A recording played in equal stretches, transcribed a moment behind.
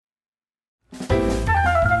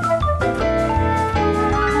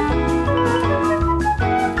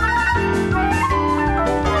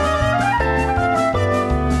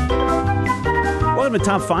Welcome to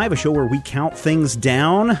Top 5, a show where we count things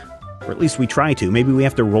down, or at least we try to. Maybe we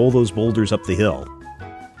have to roll those boulders up the hill.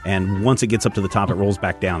 And once it gets up to the top, it rolls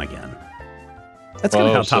back down again. That's kind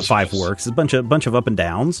of how Top 5 works. It's a bunch of up and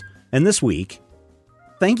downs. And this week,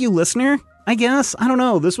 thank you, listener, I guess. I don't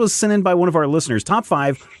know. This was sent in by one of our listeners. Top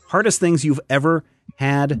 5 hardest things you've ever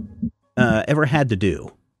had to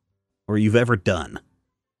do, or you've ever done.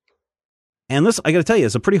 And this, I got to tell you,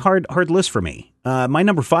 is a pretty hard list for me. My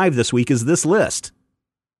number 5 this week is this list.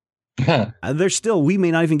 There's still, we may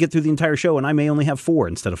not even get through the entire show, and I may only have 4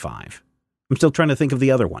 instead of 5. I'm still trying to think of the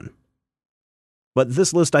other one. But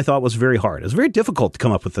this list I thought was very hard. It was very difficult to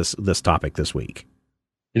come up with this topic this week.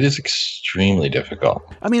 It is extremely difficult.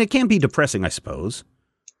 I mean, it can be depressing, I suppose.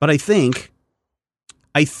 But I think,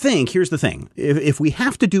 here's the thing. If we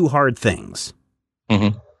have to do hard things,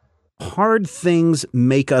 hard things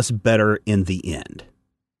make us better in the end.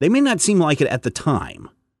 They may not seem like it at the time,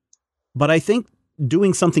 but I think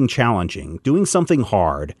doing something challenging, doing something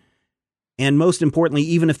hard, and most importantly,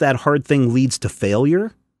 even if that hard thing leads to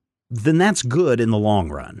failure, then that's good in the long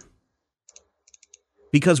run.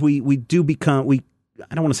 Because we do become, I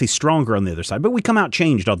don't want to say stronger on the other side, but we come out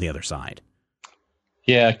changed on the other side.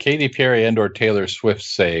 Yeah, Katy Perry and or Taylor Swift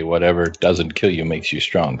say whatever doesn't kill you makes you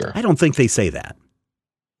stronger. I don't think they say that.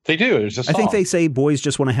 They do. There's a song. I think they say boys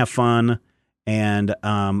just want to have fun and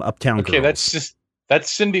Uptown Girls. Okay,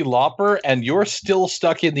 that's Cyndi Lauper, and you're still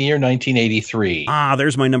stuck in the year 1983.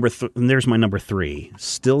 There's my number 3.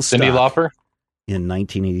 Still stuck. Cyndi Lauper in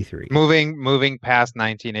 1983. Moving past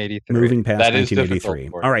 1983. Moving past that 1983.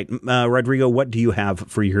 All right, Rodrigo, what do you have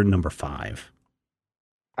for your number 5?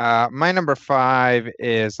 My number 5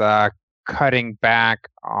 is cutting back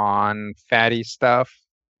on fatty stuff.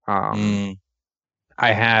 I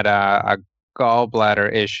had a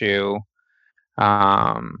gallbladder issue,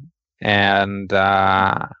 and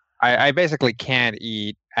I basically can't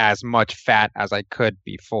eat as much fat as I could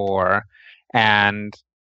before. And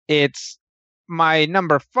it's my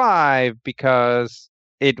number 5 because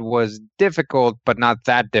it was difficult, but not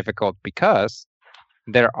that difficult, because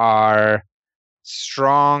there are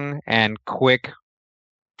strong and quick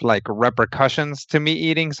repercussions to me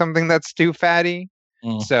eating something that's too fatty.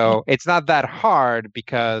 So it's not that hard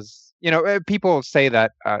because, people say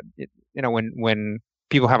that, when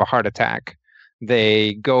people have a heart attack,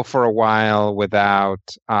 they go for a while without,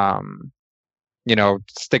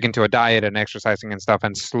 sticking to a diet and exercising and stuff.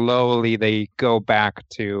 And slowly they go back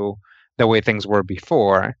to the way things were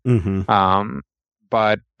before.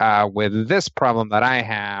 But with this problem that I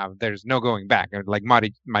have, there's no going back.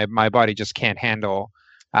 My body just can't handle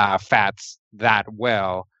fats that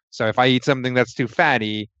well. So if I eat something that's too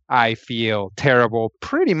fatty, I feel terrible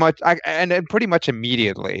pretty much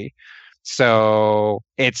immediately. So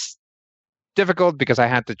it's difficult because I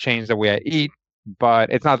had to change the way I eat, but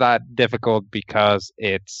it's not that difficult because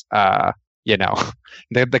it's,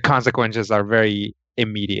 the consequences are very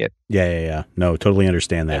immediate. Yeah. No, totally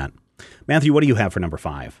understand that. Matthew, what do you have for number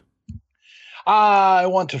 5? I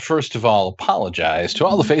want to first of all apologize to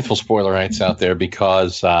all the faithful spoilerites out there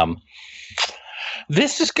because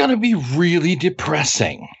this is going to be really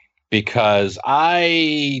depressing, because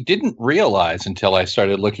I didn't realize until I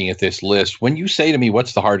started looking at this list. When you say to me,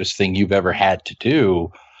 what's the hardest thing you've ever had to do?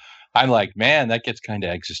 I'm like, man, that gets kind of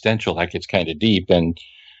existential. That gets kind of deep. And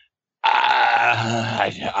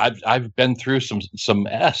I've been through some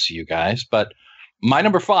S, you guys. But my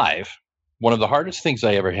number 5, one of the hardest things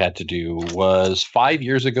I ever had to do was 5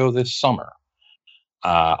 years ago this summer.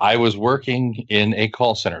 I was working in a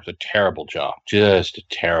call center. It was a terrible job, just a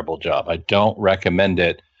terrible job. I don't recommend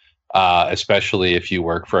it, especially if you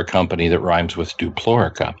work for a company that rhymes with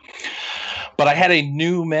Duplorica. But I had a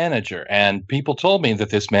new manager, and people told me that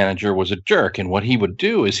this manager was a jerk. And what he would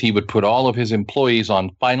do is he would put all of his employees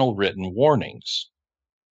on final written warnings.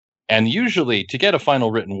 And usually to get a final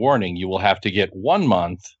written warning, you will have to get 1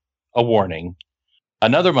 month a warning,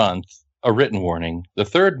 another month a written warning, the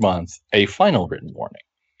third month a final written warning.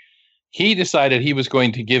 He decided he was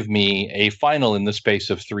going to give me a final in the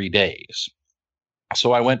space of 3 days.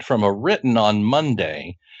 So I went from a written on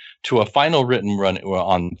Monday to a final written run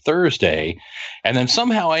on Thursday, and then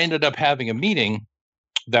somehow I ended up having a meeting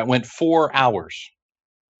that went 4 hours.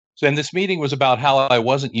 So, and this meeting was about how I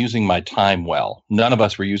wasn't using my time well. None of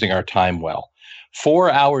us were using our time well.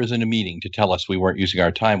 4 hours in a meeting to tell us we weren't using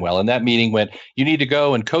our time well. And that meeting went, you need to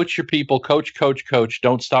go and coach your people, coach.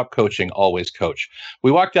 Don't stop coaching, always coach.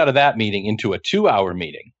 We walked out of that meeting into a 2-hour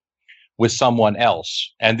meeting with someone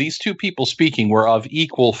else. And these two people speaking were of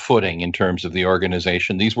equal footing in terms of the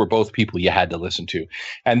organization. These were both people you had to listen to.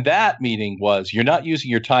 And that meeting was, you're not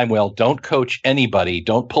using your time well. Don't coach anybody.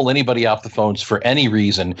 Don't pull anybody off the phones for any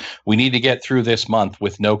reason. We need to get through this month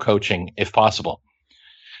with no coaching if possible.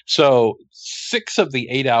 So 6 of the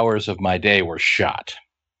 8 hours of my day were shot.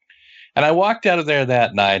 And I walked out of there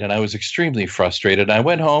that night and I was extremely frustrated. I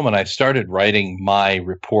went home and I started writing my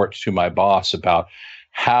report to my boss about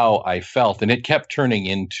how I felt, and it kept turning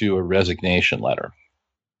into a resignation letter.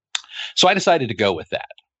 So I decided to go with that.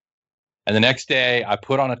 And the next day I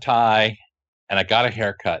put on a tie and I got a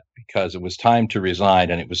haircut because it was time to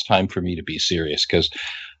resign and it was time for me to be serious, because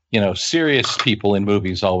serious people in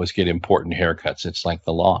movies always get important haircuts. It's like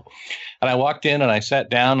the law. And I walked in and I sat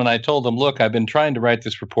down and I told them, look, I've been trying to write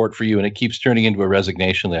this report for you and it keeps turning into a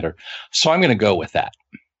resignation letter. So I'm going to go with that.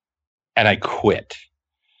 And I quit.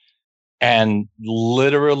 And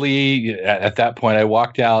literally at that point, I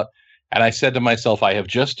walked out and I said to myself, I have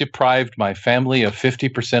just deprived my family of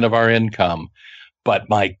 50% of our income. But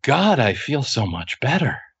my God, I feel so much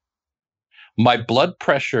better. My blood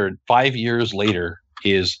pressure 5 years later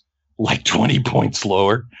is like 20 points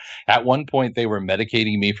lower. At one point, they were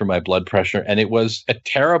medicating me for my blood pressure, and it was a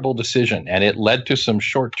terrible decision, and it led to some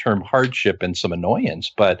short-term hardship and some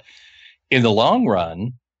annoyance. But in the long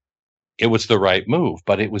run, it was the right move.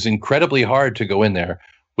 But it was incredibly hard to go in there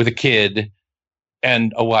with a kid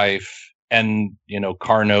and a wife and,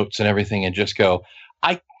 car notes and everything and just go,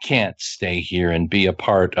 I can't stay here and be a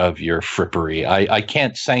part of your frippery. I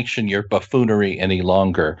can't sanction your buffoonery any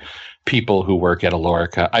longer, people who work at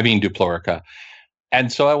Duplorica.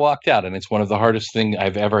 And so I walked out, and it's one of the hardest things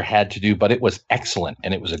I've ever had to do, but it was excellent,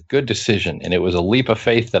 and it was a good decision, and it was a leap of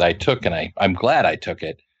faith that I took, and I'm glad I took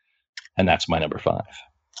it. And that's my number 5.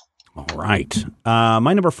 All right.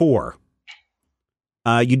 My number 4.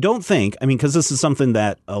 You don't think, because this is something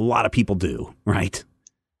that a lot of people do, right?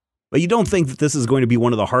 But you don't think that this is going to be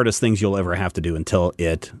one of the hardest things you'll ever have to do until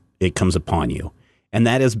it comes upon you. And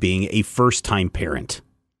that is being a first-time parent.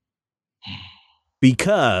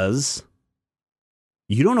 Because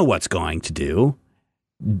you don't know what's going to do.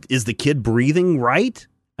 Is the kid breathing right?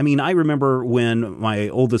 I remember when my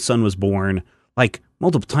oldest son was born, like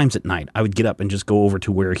multiple times at night, I would get up and just go over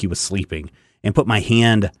to where he was sleeping and put my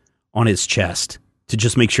hand on his chest to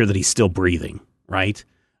just make sure that he's still breathing, right?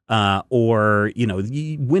 Or,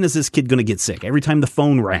 when is this kid going to get sick? Every time the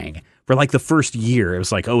phone rang for like the first year, it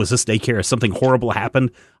was like, oh, is this daycare? Has something horrible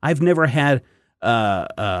happened? I've never had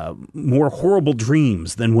more horrible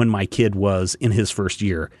dreams than when my kid was in his first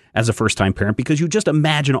year as a first-time parent, because you just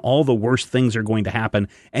imagine all the worst things are going to happen.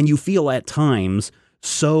 And you feel at times,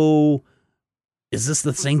 so is this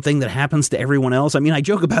the same thing that happens to everyone else? I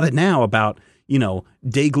joke about it now about,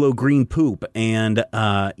 day-glow green poop and,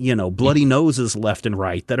 bloody noses left and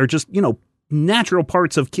right that are just, natural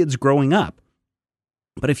parts of kids growing up.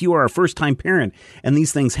 But if you are a first-time parent and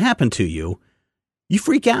these things happen to you, you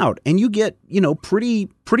freak out and you get, pretty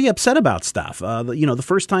upset about stuff. The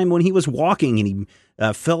first time when he was walking and he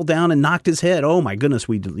fell down and knocked his head, oh my goodness,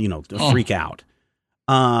 we, freak out.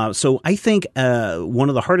 So I think one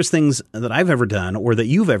of the hardest things that I've ever done or that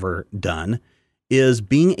you've ever done is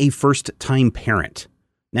being a first-time parent.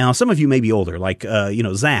 Now, some of you may be older, like,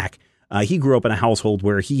 Zach. He grew up in a household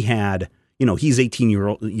where he had, he's 18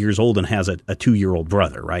 years old and has a 2-year-old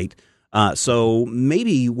brother, right? So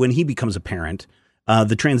maybe when he becomes a parent,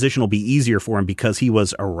 the transition will be easier for him because he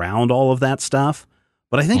was around all of that stuff.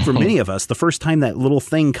 But I think for many of us, the first time that little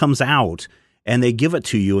thing comes out and they give it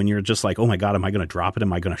to you and you're just like, oh my God, am I going to drop it?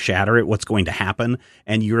 Am I going to shatter it? What's going to happen?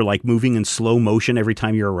 And you're like moving in slow motion every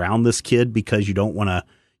time you're around this kid because you don't want to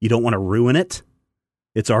ruin it.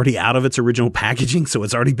 It's already out of its original packaging, so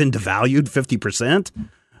it's already been devalued 50%.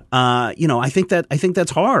 I think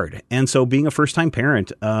that's hard. And so being a first-time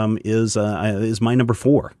parent is my number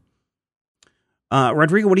 4.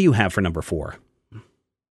 Rodrigo, what do you have for number 4?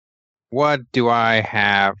 What do I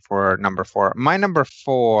have for number 4? My number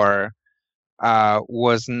 4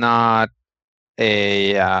 was not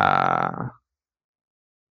a kind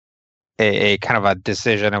of a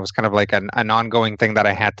decision. It was kind of like an ongoing thing that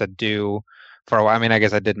I had to do for a while. I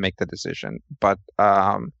guess I did make the decision, but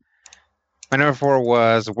my number 4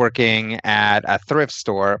 was working at a thrift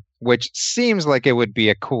store, which seems like it would be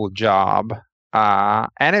a cool job.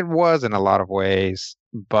 And it was in a lot of ways,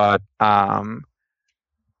 but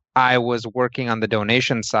I was working on the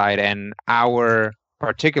donation side, and our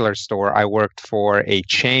particular store, I worked for a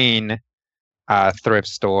chain thrift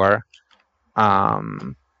store,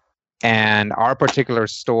 and our particular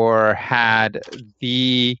store had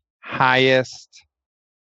the highest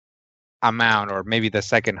amount, or maybe the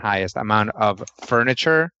second highest amount of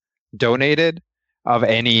furniture donated of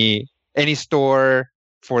any store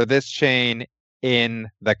for this chain in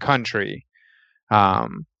the country.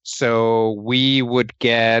 So we would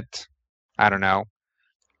get, I don't know,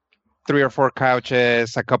 3 or 4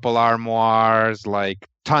 couches, a couple armoires, like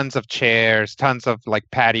tons of chairs, tons of like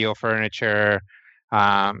patio furniture,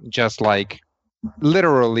 just like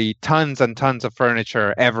literally tons and tons of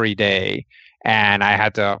furniture every day. And I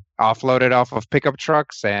had to offload it off of pickup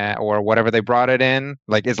trucks or whatever they brought it in.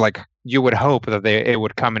 Like, it's like you would hope that it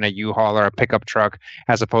would come in a U-Haul or a pickup truck,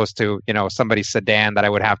 as opposed to, somebody's sedan that I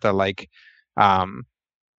would have to like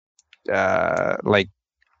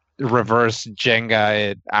reverse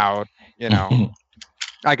Jenga it out.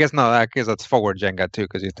 I guess that's forward Jenga too,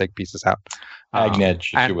 because you take pieces out.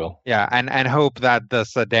 Edge, if you will. Yeah, and hope that the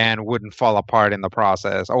sedan wouldn't fall apart in the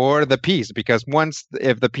process, or the piece, because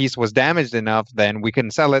if the piece was damaged enough, then we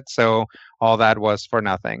couldn't sell it. So all that was for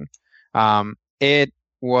nothing. It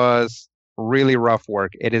was really rough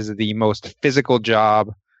work. It is the most physical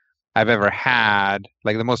job I've ever had,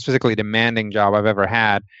 like the most physically demanding job I've ever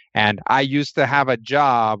had. And I used to have a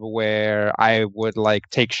job where I would like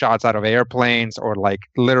take shots out of airplanes, or like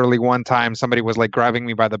literally one time somebody was like grabbing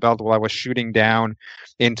me by the belt while I was shooting down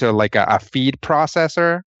into like a feed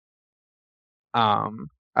processor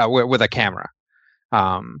with a camera.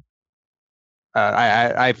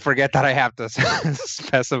 I forget that I have to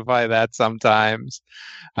specify that sometimes.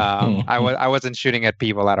 I wasn't shooting at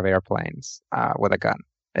people out of airplanes with a gun.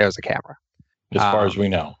 It was a camera. As far as we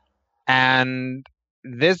know. And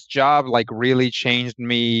this job like really changed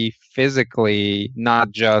me physically,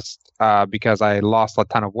 not just because I lost a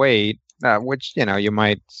ton of weight, which, you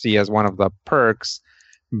might see as one of the perks,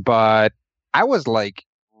 but I was like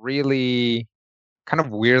really kind of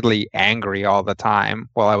weirdly angry all the time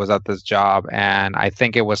while I was at this job. And I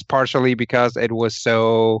think it was partially because it was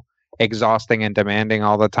so exhausting and demanding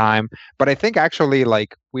all the time. But I think actually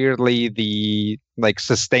like weirdly the like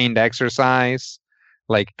sustained exercise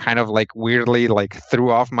like kind of like weirdly like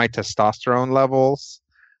threw off my testosterone levels.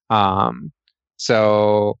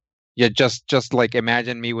 So yeah, just like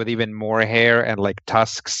imagine me with even more hair and like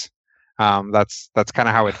tusks. That's kind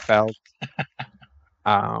of how it felt.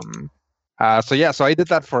 So I did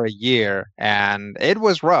that for a year, and it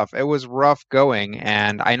was rough. It was rough going,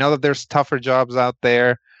 and I know that there's tougher jobs out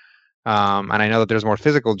there. And I know that there's more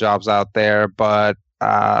physical jobs out there, but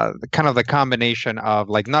kind of the combination of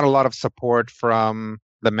like not a lot of support from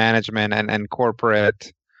the management and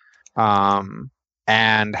corporate,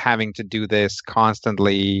 and having to do this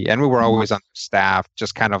constantly, and we were always understaffed,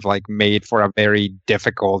 just kind of like made for a very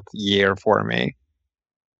difficult year for me.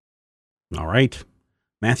 All right.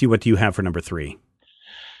 Matthew, what do you have for number 3?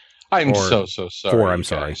 I'm so sorry. 4, I'm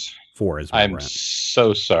sorry. 4 is I'm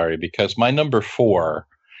so sorry, because my number 4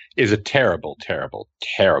 is a terrible, terrible,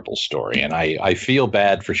 terrible story. And I feel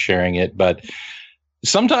bad for sharing it, but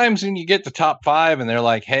sometimes when you get the top 5 and they're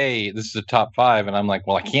like, hey, this is a top 5. And I'm like,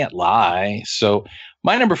 well, I can't lie. So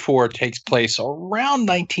my number 4 takes place around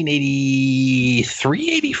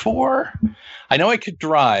 1983, 84. I know I could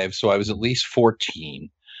drive, so I was at least 14.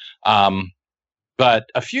 But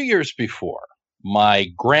a few years before, my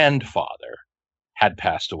grandfather had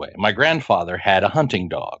passed away. My grandfather had a hunting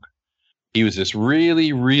dog. He was this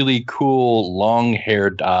really, really cool,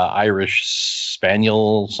 long-haired Irish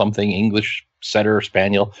spaniel, something, English setter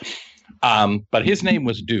spaniel. But his name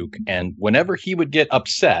was Duke. And whenever he would get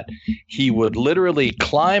upset, he would literally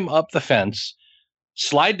climb up the fence,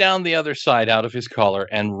 slide down the other side out of his collar,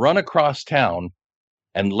 and run across town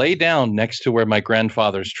and lay down next to where my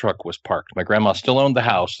grandfather's truck was parked. My grandma still owned the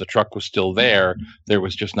house. The truck was still there. There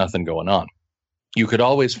was just nothing going on. You could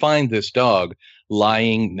always find this dog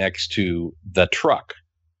lying next to the truck,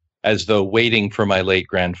 as though waiting for my late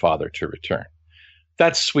grandfather to return.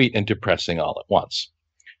 That's sweet and depressing all at once.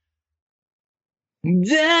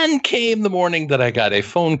 Then came the morning that I got a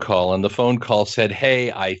phone call, and the phone call said,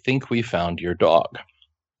 hey, I think we found your dog.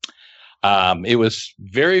 It was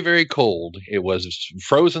very, very cold. It was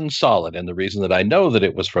frozen solid. And the reason that I know that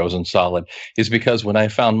it was frozen solid is because when I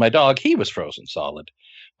found my dog, he was frozen solid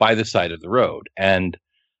by the side of the road. And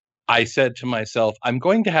I said to myself, I'm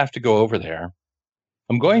going to have to go over there.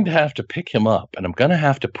 I'm going to have to pick him up, and I'm going to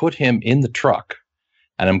have to put him in the truck,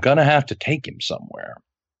 and I'm going to have to take him somewhere.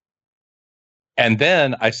 And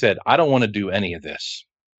then I said, I don't want to do any of this.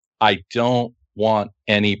 I don't want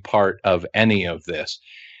any part of any of this.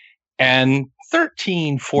 And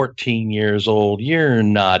 13, 14 years old, you're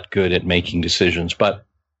not good at making decisions. But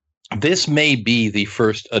this may be the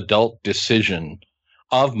first adult decision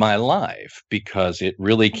of my life, because it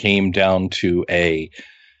really came down to a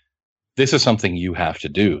this is something you have to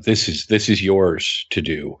do. This is yours to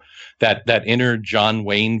do. That inner John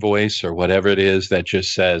Wayne voice or whatever it is that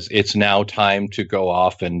just says it's now time to go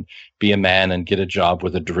off and be a man and get a job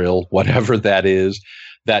with a drill, whatever that is,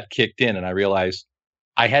 that kicked in. And I realized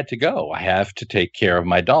I had to go. I have to take care of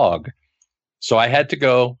my dog. So I had to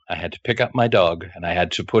go. I had to pick up my dog and I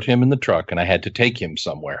had to put him in the truck and I had to take him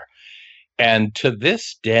somewhere. And to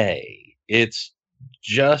this day, it's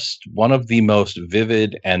just one of the most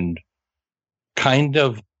vivid and kind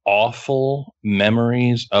of awful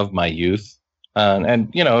memories of my youth. And,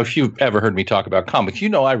 you know, if you've ever heard me talk about comics, you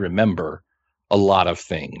know, I remember a lot of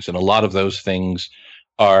things, and a lot of those things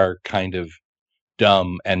are kind of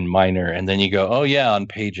dumb and minor. And then you go, oh, yeah, on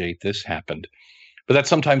page 8, this happened. But that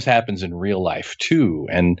sometimes happens in real life, too.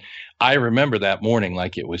 And I remember that morning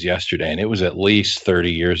like it was yesterday, and it was at least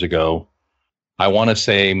 30 years ago. I want to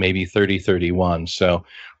say maybe 30, 31. So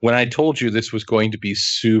when I told you this was going to be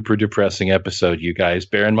super depressing episode, you guys,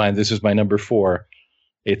 bear in mind, this is my number 4.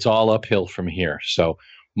 It's all uphill from here. So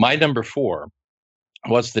my number 4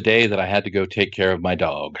 was the day that I had to go take care of my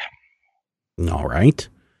dog. All right.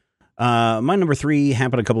 My number 3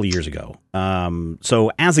 happened a couple of years ago.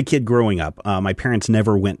 So as a kid growing up, my parents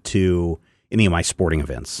never went to any of my sporting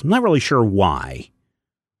events. I'm not really sure why.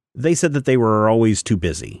 They said that they were always too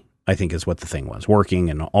busy, I think is what the thing was, working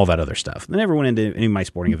and all that other stuff. They never went into any of my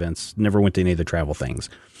sporting events, never went to any of the travel things.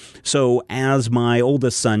 So as my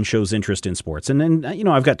oldest son shows interest in sports, and then, you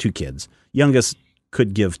know, I've got 2 kids. Youngest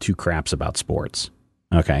could give 2 craps about sports.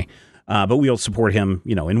 Okay. But we'll support him,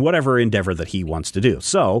 you know, in whatever endeavor that he wants to do.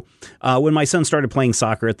 So when my son started playing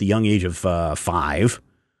soccer at the young age of 5,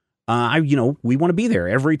 we want to be there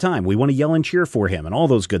every time. We want to yell and cheer for him and all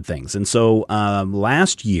those good things. And so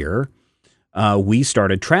last year, we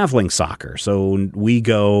started traveling soccer. So we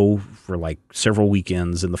go for like several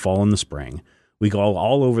weekends in the fall and the spring. We go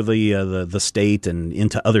all over the state and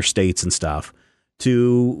into other states and stuff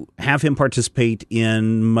to have him participate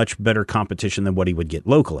in much better competition than what he would get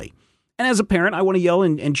locally. And as a parent, I want to yell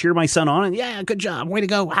and cheer my son on and, yeah, good job, way to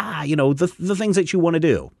go. The things that you want to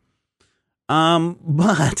do.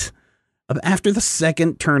 But after the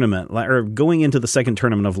second tournament, or going into the second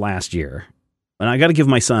tournament of last year, and I got to give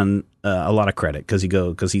my son a lot of credit because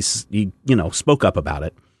he spoke up about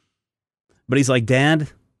it. But he's like, Dad,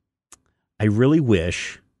 I really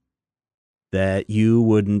wish that you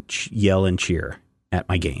wouldn't yell and cheer at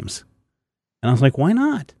my games. And I was like, why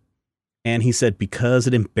not? And he said, because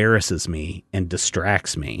it embarrasses me and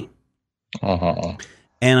distracts me. Uh-huh.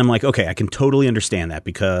 And I'm like, okay, I can totally understand that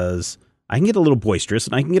because I can get a little boisterous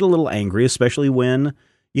and I can get a little angry, especially when,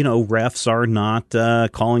 you know, refs are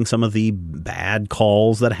not calling some of the bad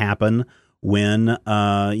calls that happen when,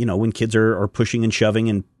 when kids are pushing and shoving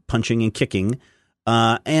and punching and kicking.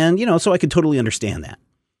 So I could totally understand that.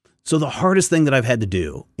 So the hardest thing that I've had to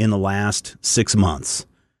do in the last 6 months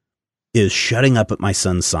is shutting up at my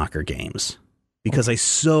son's soccer games because I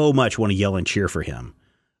so much want to yell and cheer for him,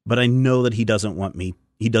 but I know that he doesn't want me.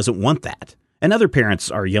 He doesn't want that. And other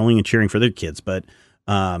parents are yelling and cheering for their kids, but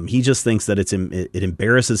he just thinks that it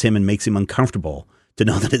embarrasses him and makes him uncomfortable to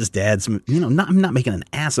know that his dad's, I'm not making an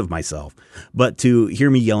ass of myself, but to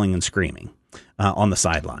hear me yelling and screaming on the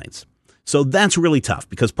sidelines. So that's really tough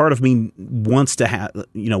because part of me wants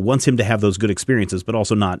him to have those good experiences, but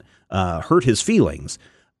also not hurt his feelings.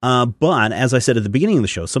 But as I said at the beginning of the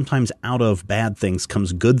show, sometimes out of bad things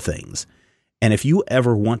comes good things. And if you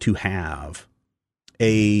ever want to have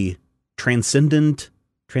a transcendence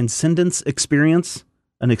experience,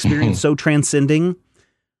 an experience so transcending,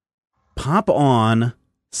 pop on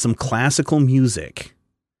some classical music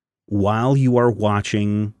while you are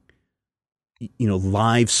watching,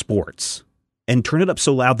 live sports and turn it up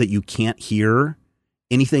so loud that you can't hear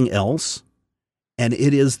anything else. And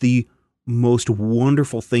it is the most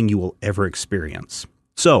wonderful thing you will ever experience.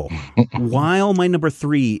 So while my number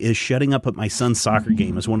 3 is shutting up at my son's soccer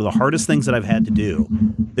game is one of the hardest things that I've had to do,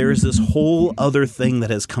 there is this whole other thing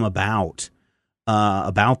that has come about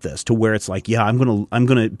this to where it's like, yeah, I'm going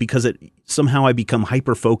to, because somehow I become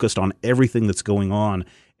hyper focused on everything that's going on,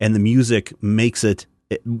 and the music makes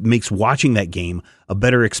watching that game a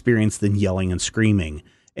better experience than yelling and screaming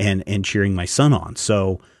and cheering my son on.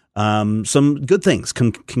 So some good things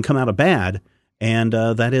can come out of bad, and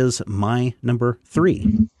that is my number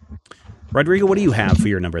 3. Rodrigo, what do you have for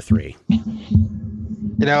your number 3?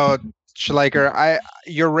 Schleicher,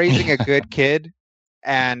 you're raising a good kid,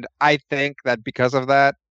 and I think that because of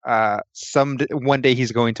that, one day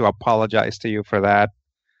he's going to apologize to you for that.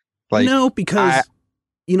 No, because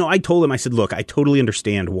I told him, I said, look, I totally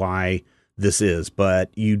understand why this is, but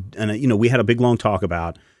we had a big long talk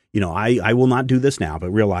about, I will not do this now, but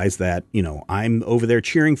realize that, I'm over there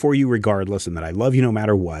cheering for you regardless and that I love you no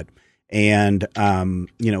matter what. And,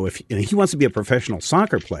 if he wants to be a professional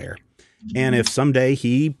soccer player, and if someday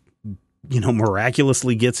he,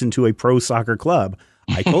 miraculously gets into a pro soccer club,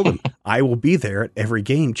 I told him I will be there at every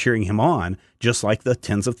game cheering him on, just like the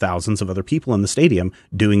tens of thousands of other people in the stadium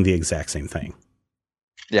doing the exact same thing.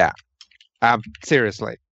 Yeah.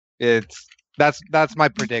 Seriously. That's my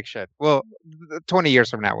prediction. Well, 20 years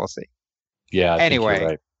from now, we'll see. Yeah. Anyway,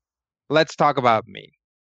 right. Let's talk about me.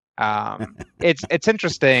 It's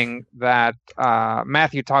interesting that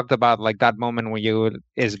Matthew talked about like that moment when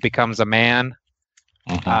becomes a man.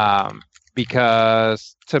 Mm-hmm.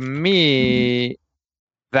 Because to me,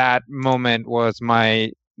 that moment was my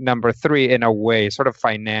number 3 in a way, sort of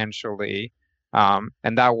financially,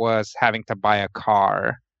 and that was having to buy a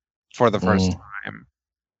car for the first time.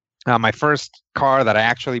 My first car that I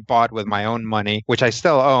actually bought with my own money, which I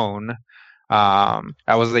still own,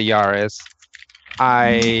 that was the Yaris.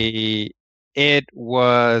 It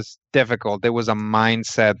was difficult. It was a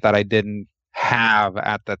mindset that I didn't have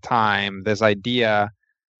at the time. This idea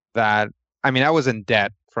that, I was in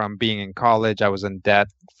debt from being in college. I was in debt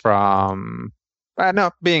from,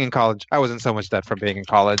 being in college. I was in so much debt from being in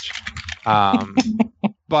college.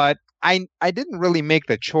 But I didn't really make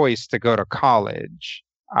the choice to go to college.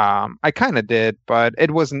 I kind of did, but it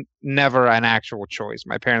wasn't never an actual choice.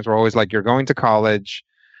 My parents were always like, you're going to college.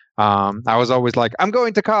 I was always like, I'm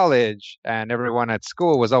going to college. And everyone at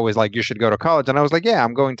school was always like, you should go to college. And I was like, yeah,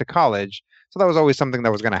 I'm going to college. So that was always something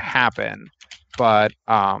that was going to happen. But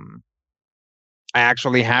I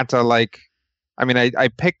actually had to I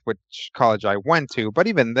picked which college I went to, but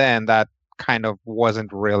even then that kind of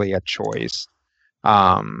wasn't really a choice.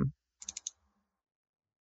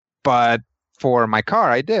 But for my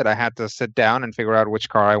car, I did. I had to sit down and figure out which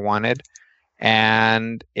car I wanted.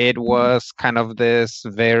 And it was kind of this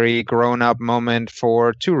very grown-up moment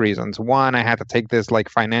for 2 reasons. One, I had to take this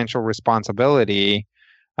financial responsibility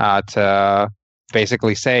to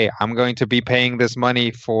basically say, I'm going to be paying this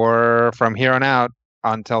money from here on out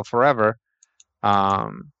until forever.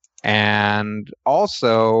 And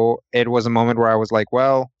also, it was a moment where I was like,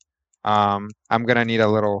 well, I'm going to need a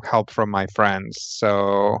little help from my friends.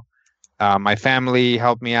 So my family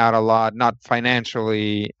helped me out a lot, not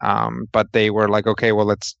financially, but they were like, okay, well,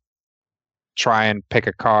 let's try and pick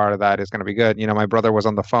a car that is going to be good. My brother was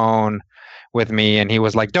on the phone with me and he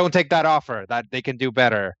was like, don't take that offer, that they can do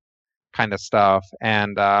better, kind of stuff.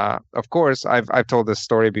 And of course, I've told this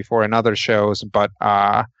story before in other shows, but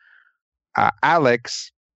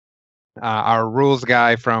Alex, our rules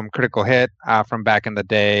guy from Critical Hit from back in the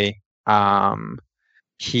day,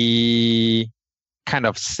 he kind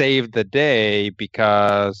of saved the day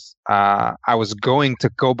because I was going to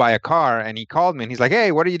go buy a car and he called me and he's like,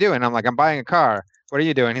 hey, what are you doing? I'm like, I'm buying a car. What are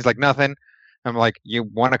you doing? He's like, nothing. I'm like, you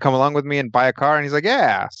want to come along with me and buy a car? And he's like,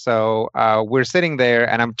 yeah. So we're sitting there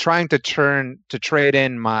and I'm trying to trade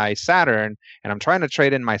in my Saturn, and I'm trying to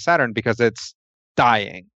trade in my Saturn because it's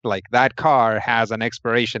dying. Like that car has an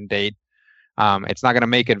expiration date. It's not going to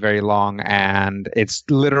make it very long, and it's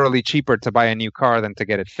literally cheaper to buy a new car than to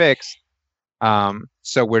get it fixed.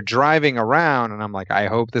 So we're driving around and I'm like, I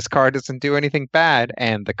hope this car doesn't do anything bad.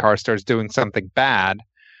 And the car starts doing something bad.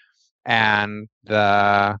 And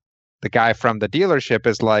the guy from the dealership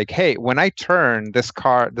is like, hey, when I turn this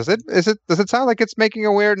car, does it sound like it's making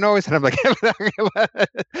a weird noise? And I'm like,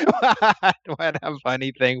 what a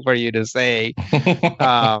funny thing for you to say.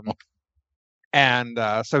 And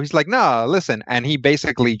so he's like, no, listen. And he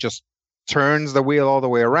basically just turns the wheel all the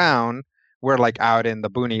way around. We're out in the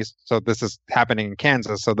boonies. So this is happening in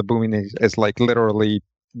Kansas. So the boonies is literally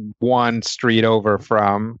one street over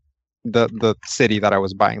from the city that I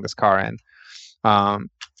was buying this car in.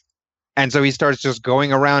 And so he starts just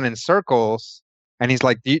going around in circles and he's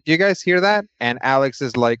like, do you guys hear that? And Alex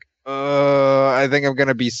is like, I think I'm going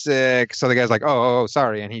to be sick. So the guy's like, oh,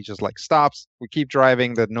 sorry. And he just stops. We keep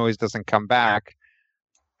driving. The noise doesn't come back.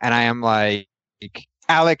 And I am like,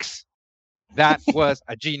 Alex, that was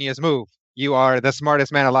a genius move. You are the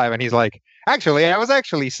smartest man alive. And he's like, actually, I was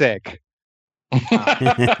actually sick.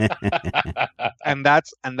 And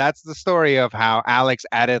that's the story of how Alex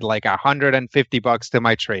added $150 to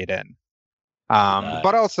my trade-in.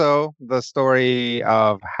 But also the story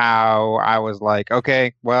of how I was like,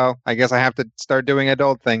 okay, well, I guess I have to start doing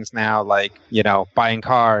adult things now, buying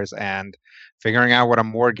cars and figuring out what a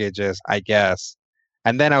mortgage is, I guess.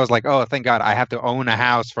 And then I was like, oh, thank God, I have to own a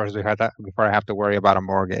house first before I have to worry about a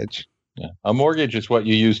mortgage. Yeah. A mortgage is what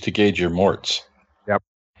you use to gauge your morts. Yep.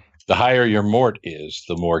 The higher your mort is,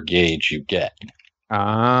 the more gauge you get.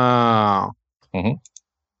 Oh. Mm-hmm.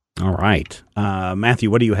 All right. Matthew,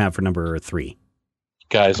 what do you have for number 3?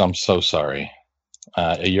 Guys, I'm so sorry.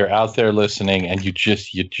 You're out there listening and you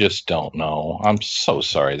just don't know. I'm so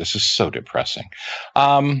sorry. This is so depressing.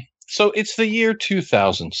 So it's the year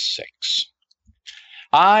 2006.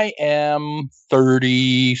 I am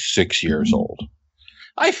 36 years old.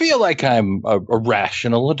 I feel like I'm a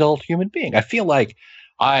rational adult human being. I feel like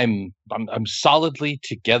I'm solidly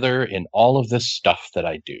together in all of this stuff that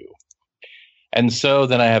I do. And so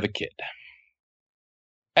then I have a kid.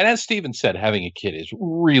 And as Stephen said, having a kid is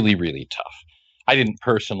really, really tough. I didn't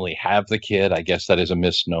personally have the kid. I guess that is a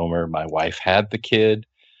misnomer. My wife had the kid.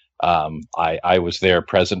 I was there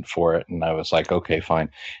present for it, and I was like, okay, fine.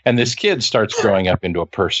 And this kid starts growing up into a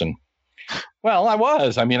person. Well, I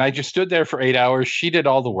was. I mean, I just stood there for 8 hours. She did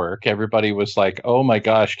all the work. Everybody was like, oh my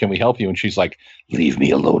gosh, can we help you? And she's like, leave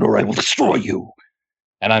me alone or I will destroy you.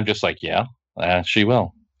 And I'm just like, yeah, she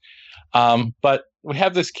will. But we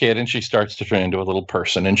have this kid and she starts to turn into a little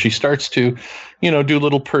person and she starts to, do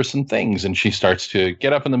little person things. And she starts to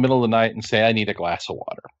get up in the middle of the night and say, I need a glass of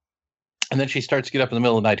water. And then she starts to get up in the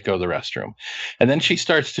middle of the night to go to the restroom. And then she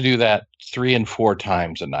starts to do that 3 and 4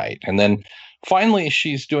 times a night. And then finally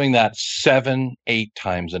she's doing that 7, 8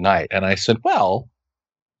 times a night. And I said, well,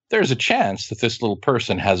 there's a chance that this little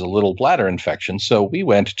person has a little bladder infection. So we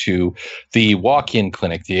went to the walk-in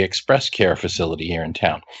clinic, the Express Care facility here in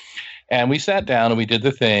town. And we sat down and we did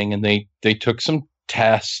the thing, and they took some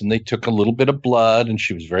tests and they took a little bit of blood, and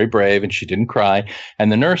she was very brave and she didn't cry.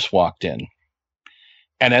 And the nurse walked in.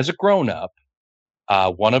 And as a grown-up,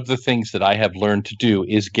 one of the things that I have learned to do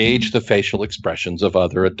is gauge the facial expressions of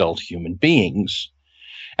other adult human beings.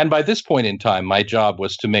 And by this point in time, my job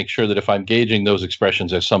was to make sure that if I'm gauging those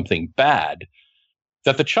expressions as something bad,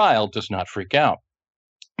 that the child does not freak out.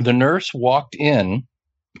 The nurse walked in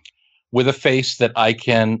with a face that I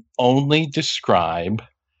can only describe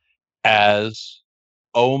as,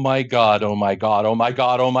 oh my God, oh my God, oh my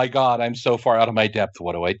God, oh my God, I'm so far out of my depth.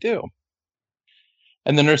 What do I do?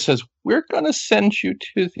 And the nurse says, we're going to send you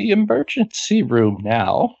to the emergency room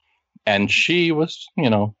now. And she was,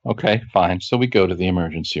 okay, fine. So we go to the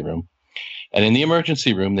emergency room. And in the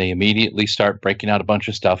emergency room, they immediately start breaking out a bunch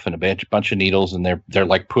of stuff and a bunch of needles. And they're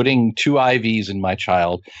like putting 2 IVs in my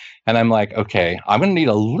child. And I'm like, okay, I'm going to need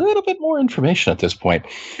a little bit more information at this point.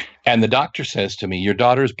 And the doctor says to me, your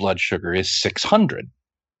daughter's blood sugar is 600.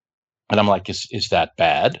 And I'm like, is that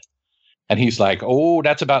bad? And he's like, oh,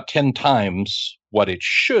 that's about 10 times what it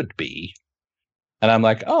should be. And I'm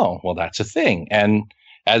like, oh, well, that's a thing. And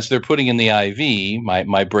as they're putting in the IV,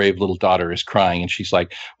 my brave little daughter is crying. And she's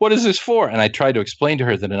like, what is this for? And I try to explain to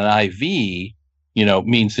her that an IV,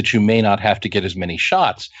 means that you may not have to get as many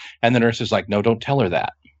shots. And the nurse is like, no, don't tell her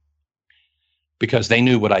that. Because they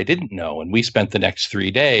knew what I didn't know. And we spent the next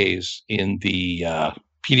 3 days in the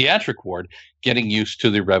pediatric ward getting used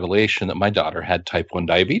to the revelation that my daughter had type 1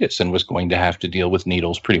 diabetes and was going to have to deal with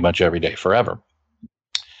needles pretty much every day forever.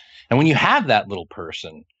 And when you have that little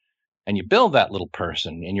person and you build that little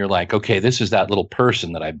person and you're like, okay, this is that little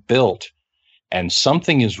person that I built and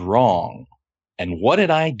something is wrong. And what did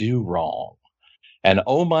I do wrong? And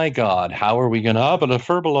oh my God, how are we going to, blah,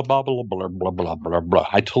 blah, blah, blah, blah, blah, blah.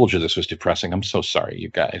 I told you this was depressing. I'm so sorry, you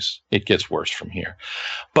guys. It gets worse from here.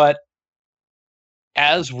 But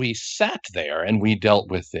as we sat there and we dealt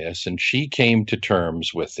with this and she came to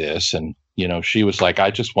terms with this and, she was like, I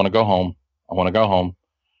just want to go home. I want to go home.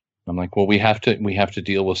 I'm like, well, we have to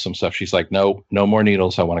deal with some stuff. She's like, no more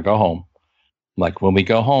needles. I want to go home. I'm like, when we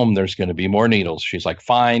go home, there's going to be more needles. She's like,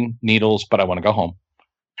 fine, needles, but I want to go home.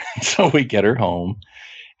 So we get her home.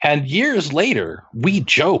 And years later, we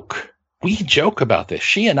joke about this.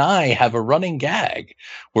 She and I have a running gag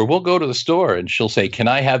where we'll go to the store and she'll say, can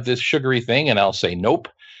I have this sugary thing? And I'll say, nope.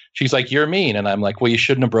 She's like, you're mean. And I'm like, well, you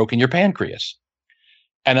shouldn't have broken your pancreas.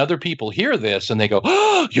 And other people hear this and they go,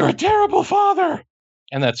 oh, you're a terrible father.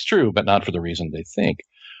 And that's true, but not for the reason they think.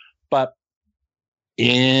 But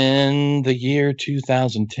in the year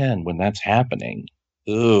 2010, when that's happening,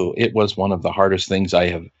 it was one of the hardest things I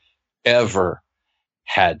have ever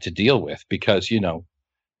had to deal with because,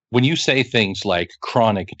 when you say things like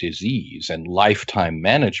chronic disease and lifetime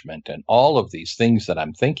management and all of these things that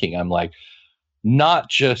I'm thinking, I'm like, not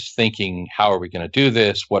just thinking, how are we going to do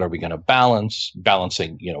this? What are we going to balance?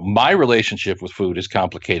 Balancing, my relationship with food is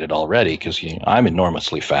complicated already because I'm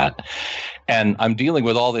enormously fat and I'm dealing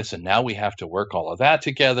with all this. And now we have to work all of that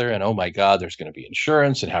together. And oh my God, there's going to be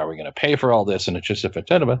insurance. And how are we going to pay for all this? And it's just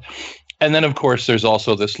and then, of course, there's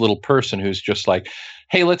also this little person who's just like,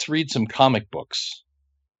 hey, let's read some comic books.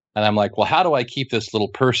 And I'm like, well, how do I keep this little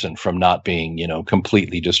person from not being,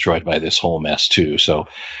 completely destroyed by this whole mess too? So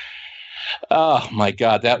Oh my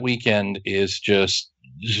God, that weekend is just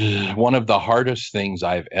one of the hardest things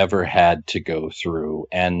I've ever had to go through.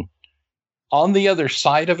 And on the other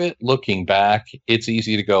side of it, looking back, it's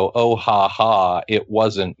easy to go, oh, ha, ha. It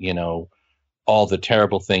wasn't, all the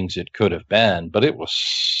terrible things it could have been, but it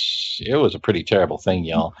was a pretty terrible thing,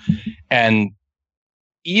 y'all. And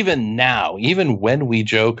even now, even when we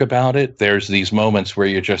joke about it, there's these moments where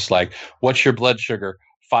you're just like, what's your blood sugar?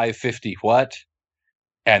 550 what?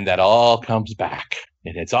 And that all comes back.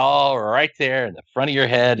 And it's all right there in the front of your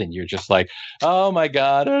head. And you're just like, oh my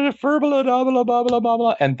God. And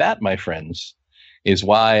that, my friends, is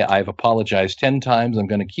why I've apologized 10 times. I'm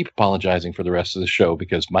going to keep apologizing for the rest of the show,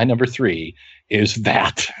 because my number 3 is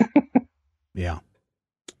that. Yeah.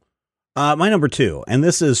 My number 2, and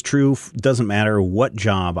this is true, doesn't matter what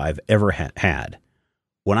job I've ever had.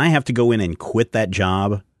 When I have to go in and quit that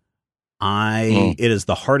job, it is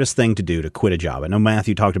the hardest thing to do, to quit a job. I know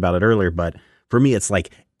Matthew talked about it earlier, but for me, it's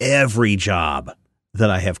like every job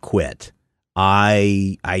that I have quit,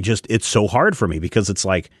 it's so hard for me, because it's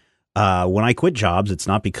like, when I quit jobs, it's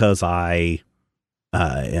not because I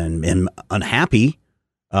am unhappy.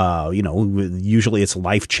 Usually it's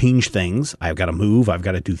life change things. I've got to move. I've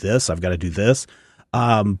got to do this. I've got to do this.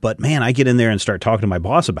 But man, I get in there and start talking to my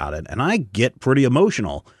boss about it, and I get pretty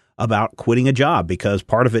emotional about quitting a job, because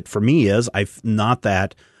part of it for me is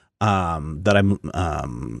that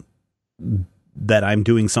I'm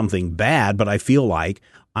doing something bad, but I feel like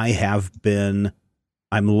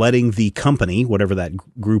I'm letting the company, whatever that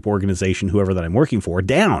group, organization, whoever that I'm working for,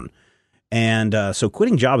 down. And so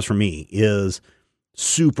quitting jobs for me is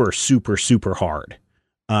super, super, super hard,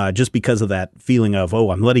 just because of that feeling of,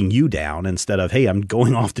 oh, I'm letting you down, instead of, hey, I'm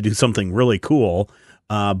going off to do something really cool.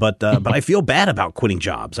 But I feel bad about quitting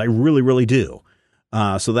jobs. I really, really do.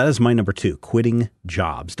 So that is my number 2, quitting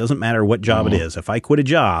jobs. Doesn't matter what job it is. If I quit a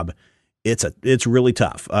job, it's really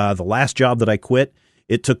tough. The last job that I quit,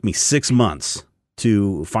 it took me 6 months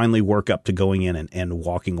to finally work up to going in and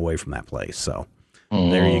walking away from that place. So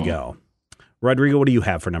there you go. Rodrigo, what do you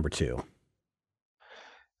have for number 2?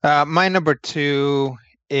 My number 2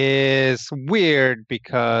 is weird,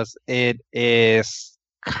 because it is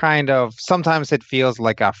kind of, sometimes it feels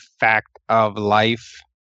like a fact of life.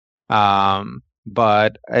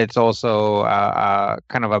 But it's also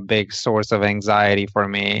kind of a big source of anxiety for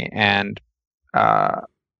me. And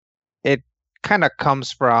it kind of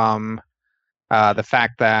comes from the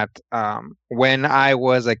fact that when I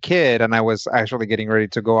was a kid and I was actually getting ready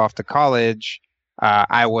to go off to college,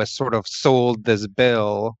 I was sort of sold this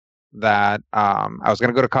bill that I was going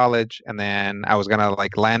to go to college, and then I was going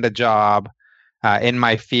to land a job in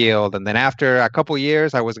my field. And then after a couple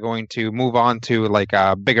years, I was going to move on to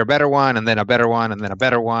a bigger, better one, and then a better one, and then a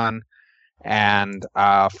better one. And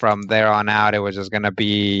from there on out, it was just going to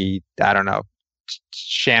be, I don't know,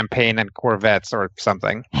 champagne and Corvettes or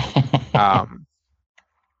something.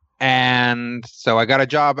 And so I got a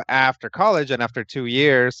job after college, and after 2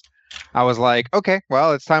 years, I was like, okay,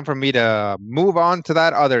 well, it's time for me to move on to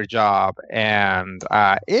that other job. And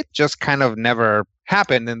it just kind of never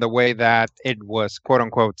happened in the way that it was, quote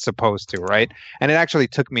unquote, supposed to, right? And it actually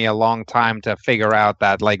took me a long time to figure out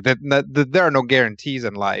that there are no guarantees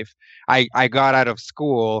in life. I got out of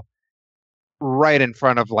school right in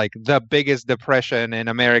front of the biggest depression in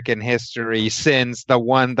American history, since the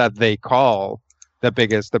one that they call the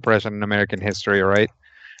biggest depression in American history, right?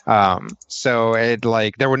 So it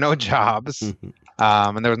there were no jobs,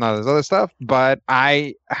 and there was none of this other stuff, but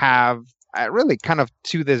I really kind of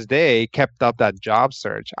to this day kept up that job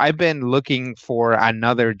search. I've been looking for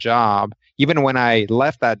another job, even when I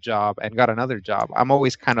left that job and got another job. I'm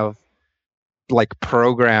always kind of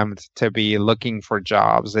programmed to be looking for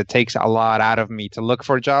jobs. It takes a lot out of me to look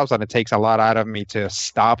for jobs, and it takes a lot out of me to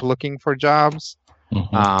stop looking for jobs.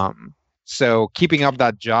 So keeping up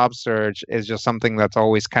that job search is just something that's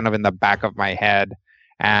always kind of in the back of my head.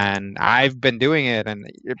 And I've been doing it. And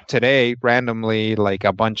today, randomly,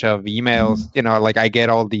 a bunch of emails, I get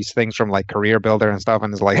all these things from Career Builder and stuff.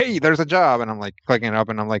 And it's like, hey, there's a job. And I'm clicking it up,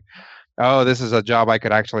 and I'm like, oh, this is a job I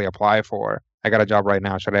could actually apply for. I got a job right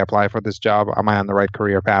now. Should I apply for this job? Am I on the right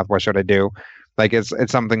career path? What should I do?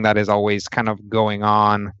 It's something that is always kind of going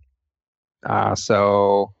on.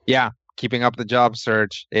 So yeah. Keeping up the job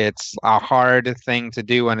search, it's a hard thing to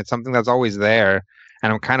do, and it's something that's always there,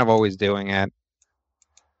 and I'm kind of always doing it.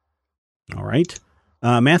 All right.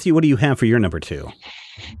 Matthew, what do you have for your number 2?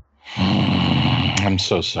 I'm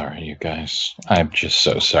so sorry, you guys. I'm just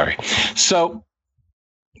so sorry. So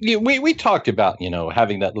we talked about,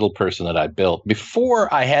 having that little person that I built.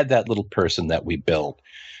 Before I had that little person that we built,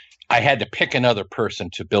 I had to pick another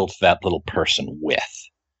person to build that little person with.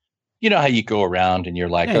 you know how you go around and you're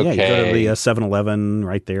like, okay. Yeah, you go to the 7-Eleven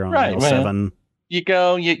right there on aisle 7. You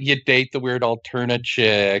go, you date the weird alternate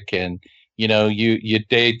chick, and you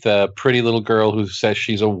date the pretty little girl who says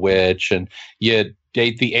she's a witch, and you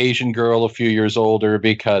date the Asian girl a few years older,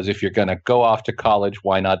 because if you're going to go off to college,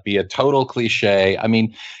 why not be a total cliche? I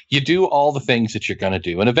mean, you do all the things that you're going to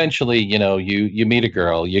do. And eventually, you meet a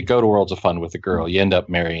girl, you go to Worlds of Fun with a girl, you end up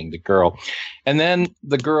marrying the girl. And then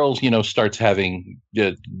the girl, starts having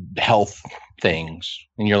health things.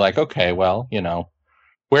 And you're like, okay, well,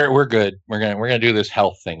 we're good. We're gonna do this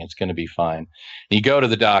health thing. It's gonna be fine. And you go to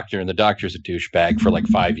the doctor, and the doctor's a douchebag for like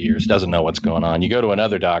 5 years, doesn't know what's going on. You go to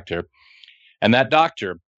another doctor, and that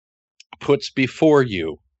doctor puts before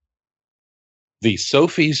you the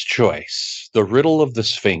Sophie's Choice, the riddle of the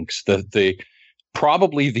Sphinx, the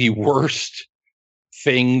probably the worst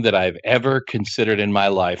thing that I've ever considered in my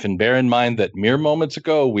life. And bear in mind that mere moments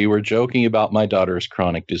ago, we were joking about my daughter's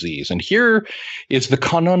chronic disease. And here is the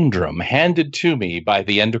conundrum handed to me by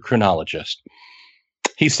the endocrinologist.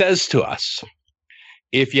 He says to us,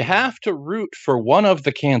 if you have to root for one of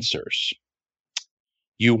the cancers,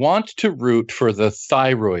 you want to root for the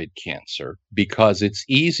thyroid cancer because it's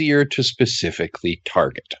easier to specifically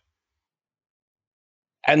target.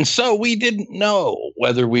 And so we didn't know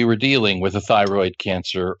whether we were dealing with a thyroid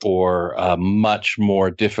cancer or a much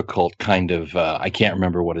more difficult kind of, I can't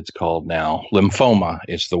remember what it's called now, lymphoma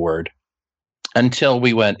is the word, until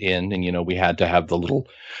we went in and, we had to have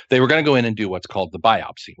they were going to go in and do what's called the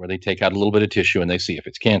biopsy, where they take out a little bit of tissue and they see if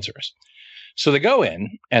it's cancerous. So they go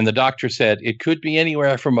in, and the doctor said it could be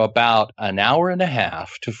anywhere from about an hour and a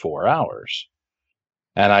half to 4 hours.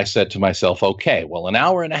 And I said to myself, okay, well, an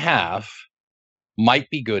hour and a half might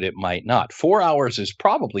be good, it might not. 4 hours is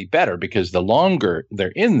probably better, because the longer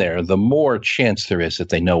they're in there, the more chance there is that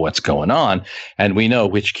they know what's going on. And we know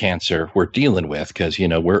which cancer we're dealing with, because,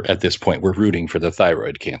 we're at this point, we're rooting for the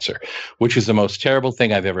thyroid cancer, which is the most terrible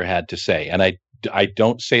thing I've ever had to say. And I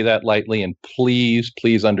don't say that lightly, and please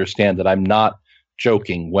understand that I'm not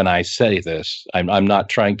joking when I say this. I'm not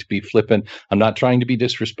trying to be flippant. I'm not trying to be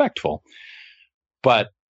disrespectful. But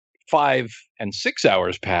 5 and 6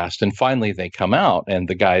 hours passed, and finally they come out, and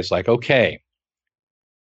the guy's like, okay,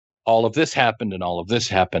 all of this happened and all of this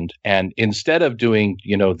happened. And instead of doing,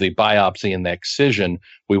 the biopsy and the excision,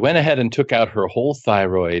 we went ahead and took out her whole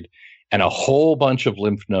thyroid and a whole bunch of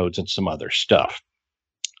lymph nodes and some other stuff.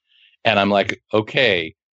 And I'm like,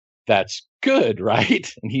 okay, that's good,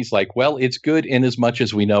 right? And he's like, well, it's good in as much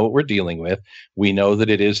as we know what we're dealing with. We know that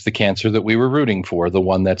it is the cancer that we were rooting for, the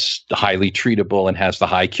one that's highly treatable and has the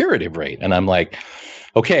high curative rate. And I'm like,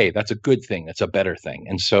 okay, that's a good thing. That's a better thing.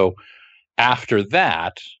 And so after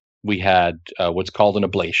that, we had what's called an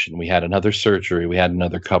ablation. We had another surgery. We had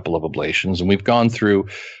another couple of ablations. And we've gone through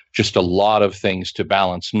just a lot of things to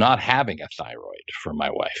balance not having a thyroid for my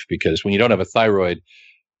wife, because when you don't have a thyroid,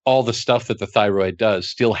 all the stuff that the thyroid does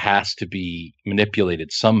still has to be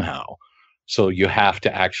manipulated somehow. So you have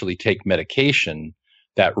to actually take medication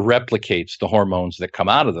that replicates the hormones that come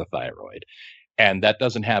out of the thyroid. And that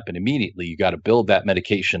doesn't happen immediately. You got to build that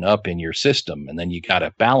medication up in your system, and then you got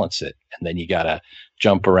to balance it. And then you got to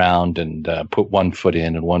jump around and put 1 foot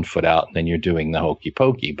in and 1 foot out. And then you're doing the hokey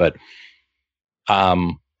pokey. But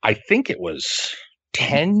I think it was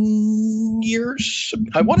 10 years.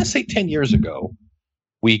 I want to say 10 years ago.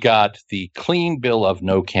 We got the clean bill of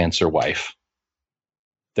no cancer wife.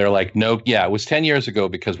 They're like, no, yeah, it was 10 years ago,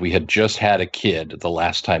 because we had just had a kid the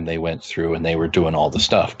last time they went through and they were doing all the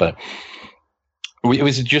stuff. But it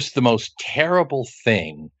was just the most terrible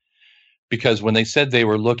thing, because when they said they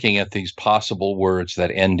were looking at these possible words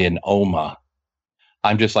that end in oma,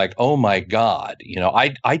 I'm just like, oh my God,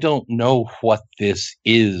 I don't know what this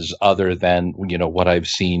is other than, what I've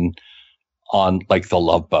seen on like The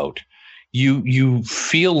Love Boat. You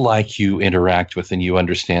feel like you interact with and you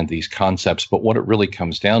understand these concepts, but what it really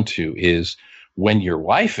comes down to is when your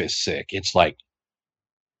wife is sick, it's like,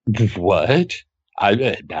 what?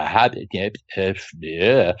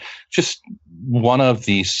 Just one of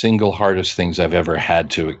the single hardest things I've ever had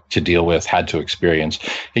to deal with, had to experience.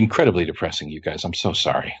 Incredibly depressing, you guys. I'm so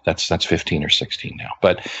sorry. That's 15 or 16 now.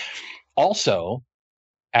 But also,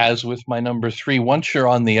 as with my number 3, once you're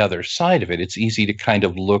on the other side of it, it's easy to kind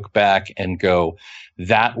of look back and go,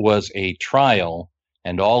 that was a trial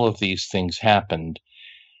and all of these things happened.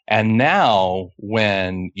 And now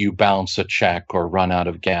when you bounce a check or run out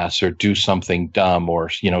of gas or do something dumb or,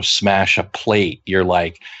 smash a plate, you're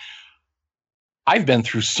like, I've been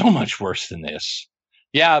through so much worse than this.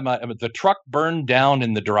 Yeah, the truck burned down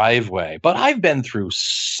in the driveway, but I've been through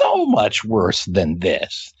so much worse than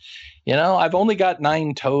this. I've only got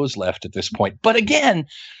 9 toes left at this point. But again,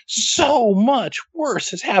 so much worse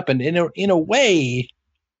has happened. In a way,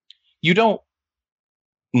 you're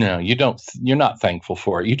not thankful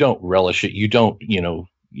for it. You don't relish it. You don't,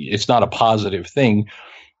 it's not a positive thing,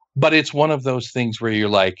 but it's one of those things where you're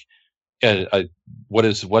like,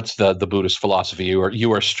 what's the Buddhist philosophy?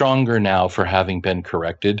 You are stronger now for having been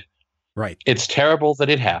corrected. Right. It's terrible that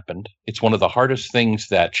it happened. It's one of the hardest things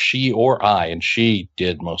that she or I, and she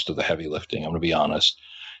did most of the heavy lifting, I'm going to be honest,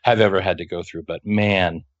 have ever had to go through. But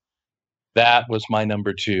man, that was my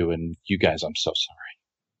number 2. And you guys, I'm so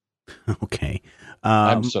sorry. Okay.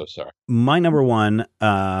 I'm so sorry. My number 1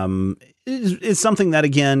 is something that,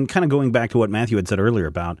 again, kind of going back to what Matthew had said earlier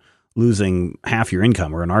about losing half your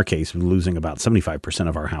income, or in our case, losing about 75%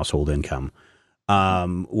 of our household income,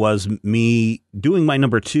 was me doing my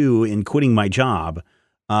number 2 in quitting my job,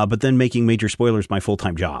 but then making Major Spoilers my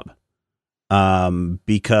full-time job.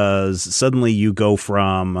 Because suddenly you go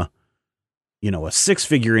from, a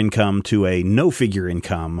 6-figure income to a no-figure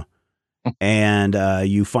income. And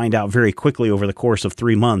you find out very quickly over the course of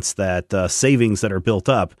 3 months that savings that are built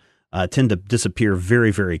up tend to disappear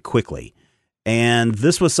very, very quickly. And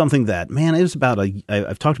this was something that, man, it was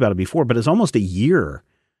I've talked about it before, but it's almost a year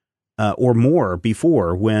or more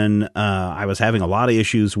before when I was having a lot of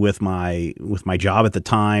issues with my job at the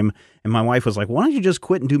time. And my wife was like, why don't you just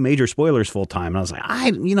quit and do Major Spoilers full time? And I was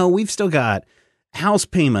like, we've still got house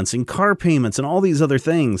payments and car payments and all these other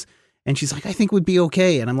things. And she's like, I think we'd be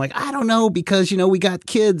okay. And I'm like, I don't know, because, we got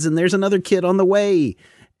kids and there's another kid on the way.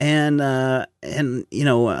 And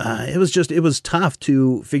it was tough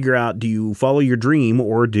to figure out, do you follow your dream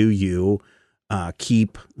or do you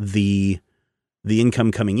keep the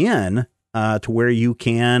income coming in to where you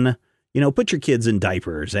can, put your kids in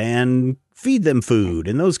diapers and feed them food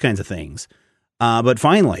and those kinds of things. But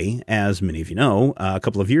finally, as many of you know, a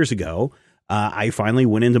couple of years ago, I finally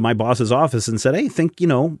went into my boss's office and said, hey,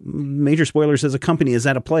 Major Spoilers as a company is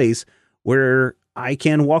at a place where I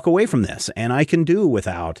can walk away from this and I can do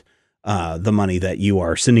without the money that you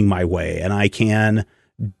are sending my way. And I can,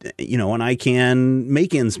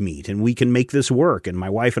 make ends meet and we can make this work. And my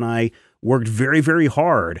wife and I worked very, very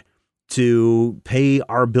hard to pay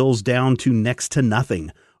our bills down to next to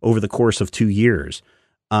nothing over the course of 2 years.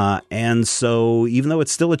 And so even though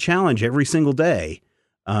it's still a challenge every single day,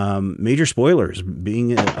 Major Spoilers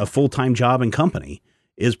being a full-time job and company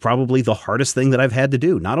is probably the hardest thing that I've had to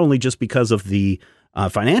do, not only just because of the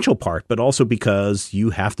financial part, but also because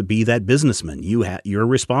you have to be that businessman. You're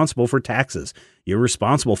responsible for taxes. You're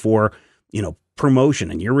responsible for, promotion,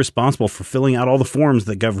 and you're responsible for filling out all the forms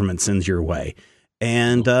the government sends your way.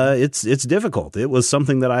 And it's difficult. It was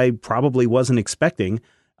something that I probably wasn't expecting.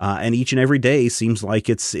 And each and every day seems like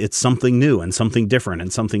it's something new and something different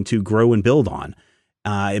and something to grow and build on.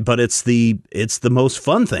 But it's the most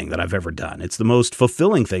fun thing that I've ever done. It's the most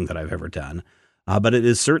fulfilling thing that I've ever done. But it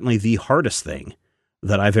is certainly the hardest thing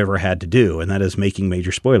that I've ever had to do, and that is making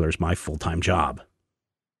Major Spoilers my full-time job.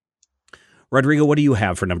 Rodrigo, what do you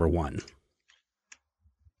have for number 1?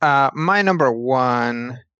 My number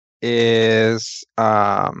 1 is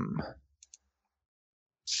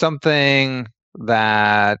something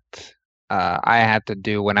that I had to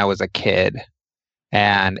do when I was a kid,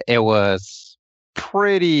 and it was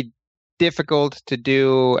pretty difficult to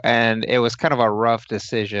do, and it was kind of a rough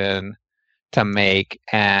decision to make,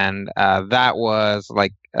 and that was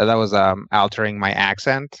altering my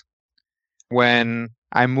accent. When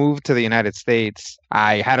I moved to the United States,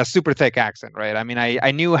 I had a super thick accent, right? I mean,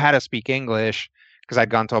 I knew how to speak English because I'd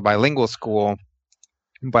gone to a bilingual school,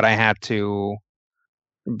 but it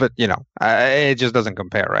just doesn't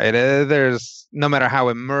compare, right? There's, no matter how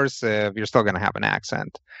immersive, you're still going to have an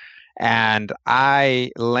accent. And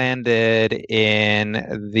I landed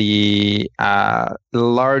in the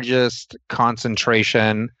largest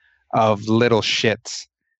concentration of little shits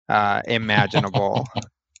imaginable.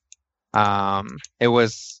 It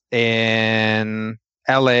was in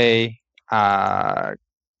LA.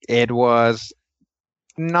 It was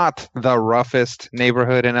not the roughest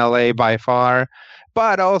neighborhood in LA by far,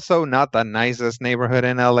 but also not the nicest neighborhood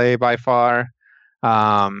in LA by far.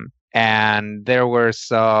 And there were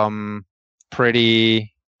some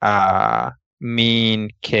pretty mean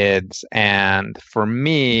kids. And for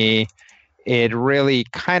me, it really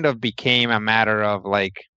kind of became a matter of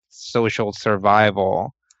like social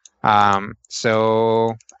survival.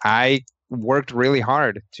 So I worked really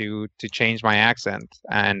hard to change my accent.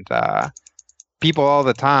 And people all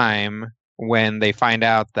the time, when they find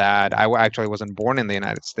out that I actually wasn't born in the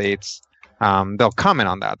United States, they'll comment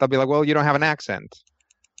on that. They'll be like, well, you don't have an accent.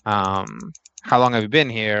 how long have you been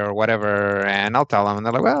here or whatever? And I'll tell them, and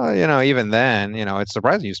they're like, well, even then, it's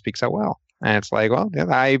surprising you speak so well. And it's like, well, yeah,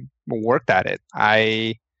 I worked at it.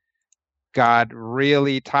 I got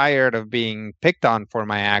really tired of being picked on for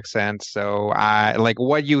my accent. So I like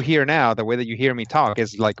what you hear now, the way that you hear me talk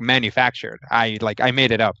is like manufactured. I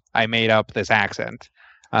made it up. I made up this accent.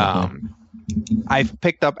 I've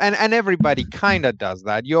picked up, and everybody kind of does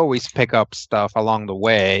that. You always pick up stuff along the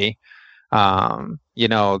way. I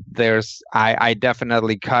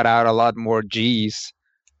definitely cut out a lot more G's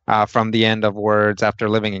from the end of words after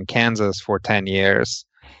living in Kansas for 10 years.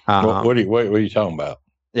 What are you talking about?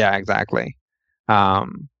 Yeah, exactly.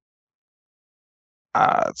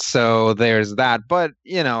 So there's that, but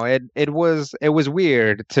it was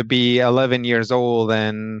weird to be 11 years old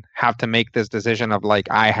and have to make this decision of like,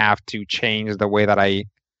 I have to change the way that I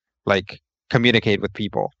like communicate with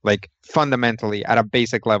people, like fundamentally at a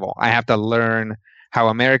basic level. I have to learn how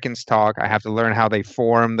Americans talk. I have to learn how they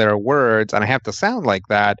form their words, and I have to sound like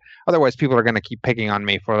that. Otherwise, people are going to keep picking on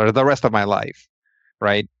me for the rest of my life,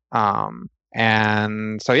 right?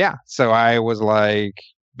 And so, yeah, so I was like,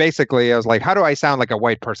 basically, I was like, how do I sound like a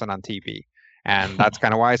white person on TV? And that's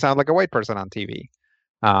kind of why I sound like a white person on TV.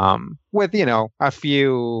 With, a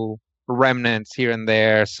few remnants here and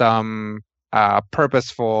there, some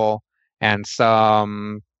purposeful and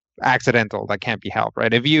some accidental that can't be helped,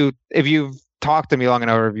 right? If you've talked to me long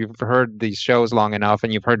enough, or if you've heard these shows long enough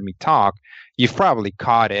and you've heard me talk, you've probably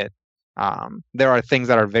caught it. There are things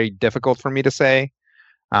that are very difficult for me to say.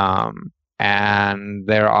 And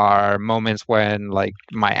there are moments when like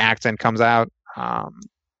my accent comes out.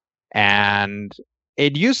 And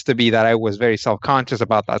it used to be that I was very self-conscious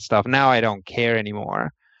about that stuff. Now I don't care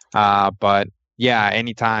anymore. But yeah,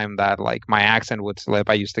 anytime that like my accent would slip,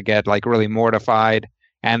 I used to get like really mortified,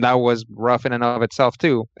 and that was rough in and of itself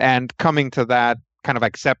too. And coming to that kind of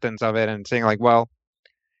acceptance of it and saying like, well,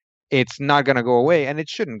 it's not going to go away and it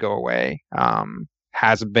shouldn't go away,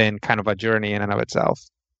 has been kind of a journey in and of itself.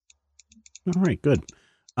 All right, good.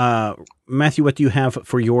 Matthew, what do you have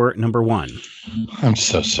for your number one? I'm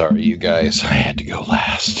so sorry, you guys. I had to go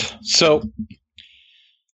last. So,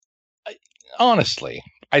 honestly,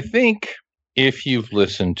 I think if you've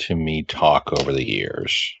listened to me talk over the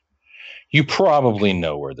years, you probably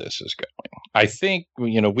know where this is going. I think,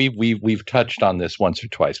 we've touched on this once or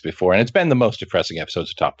twice before, and it's been the most depressing episodes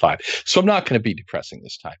of Top 5. So I'm not going to be depressing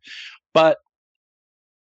this time. But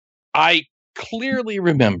I clearly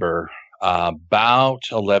remember about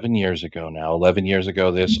 11 years ago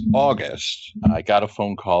this August, I got a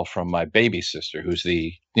phone call from my baby sister, who's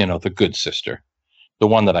the good sister, the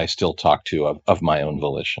one that I still talk to of my own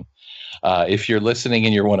volition. If you're listening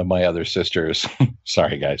and you're one of my other sisters,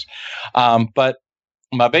 sorry guys. But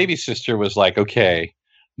my baby sister was like, okay,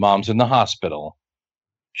 mom's in the hospital.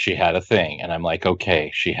 She had a thing. And I'm like, okay,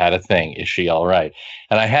 she had a thing. Is she all right?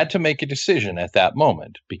 And I had to make a decision at that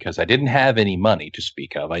moment because I didn't have any money to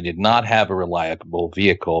speak of. I did not have a reliable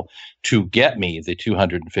vehicle to get me the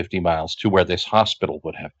 250 miles to where this hospital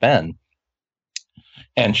would have been.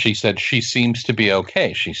 And she said, she seems to be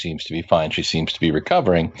okay. She seems to be fine. She seems to be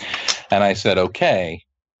recovering. And I said, okay,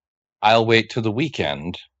 I'll wait till the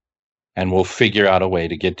weekend and we'll figure out a way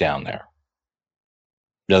to get down there.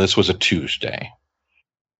 Now, this was a Tuesday.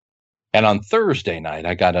 And on Thursday night,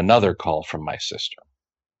 I got another call from my sister.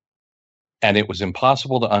 And it was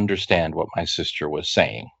impossible to understand what my sister was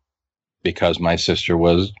saying because my sister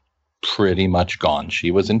was pretty much gone.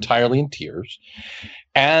 She was entirely in tears.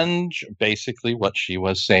 And basically what she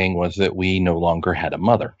was saying was that we no longer had a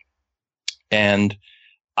mother. And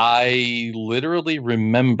I literally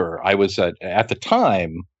remember I was at the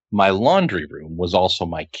time, my laundry room was also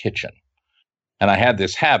my kitchen. And I had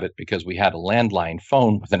this habit because we had a landline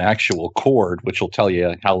phone with an actual cord, which will tell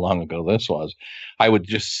you how long ago this was. I would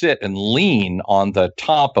just sit and lean on the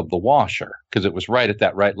top of the washer because it was right at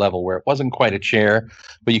that right level where it wasn't quite a chair,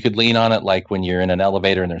 but you could lean on it like when you're in an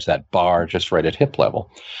elevator and there's that bar just right at hip level.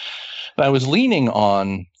 And I was leaning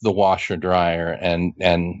on the washer dryer and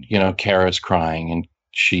Kara's crying and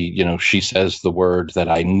she says the word that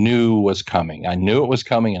I knew was coming. I knew it was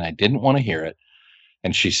coming and I didn't want to hear it.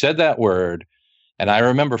 And she said that word. And I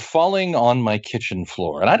remember falling on my kitchen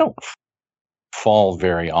floor, and I don't fall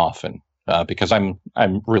very often because I'm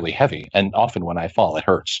really heavy, and often when I fall, it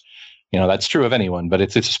hurts. That's true of anyone, but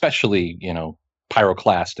it's especially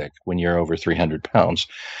pyroclastic when you're over 300 pounds.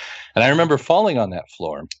 And I remember falling on that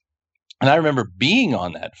floor, and I remember being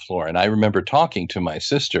on that floor, and I remember talking to my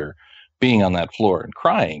sister, being on that floor and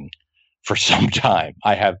crying for some time.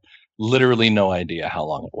 I have literally no idea how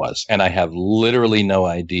long it was, and I have literally no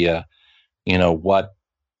idea what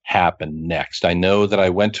happened next. I know that I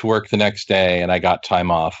went to work the next day and I got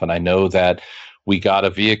time off, and I know that we got a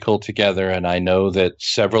vehicle together, and I know that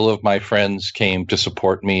several of my friends came to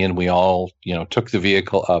support me, and we all, took the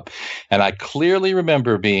vehicle up. And I clearly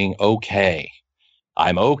remember being okay.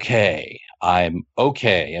 I'm okay. I'm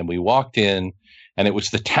okay. And we walked in, and it was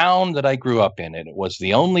the town that I grew up in, and it was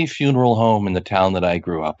the only funeral home in the town that I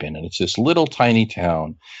grew up in. And it's this little tiny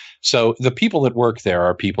town. So the people that work there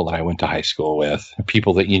are people that I went to high school with,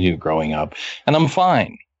 people that you knew growing up, and I'm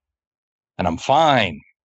fine. And I'm fine.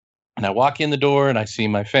 And I walk in the door and I see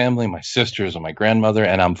my family, my sisters and my grandmother,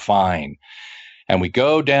 and I'm fine. And we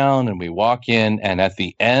go down and we walk in, and at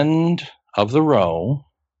the end of the row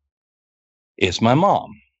is my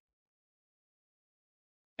mom.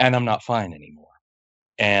 And I'm not fine anymore.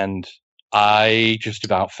 And I just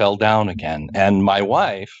about fell down again. And my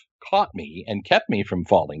wife caught me and kept me from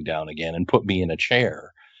falling down again and put me in a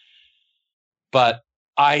chair. But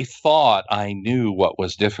I thought I knew what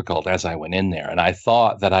was difficult as I went in there, and I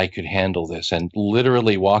thought that I could handle this. And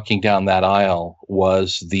literally walking down that aisle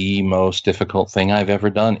was the most difficult thing I've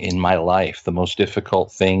ever done in my life, the most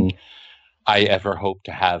difficult thing I ever hoped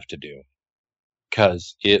to have to do,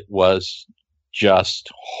 because it was just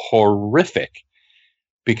horrific,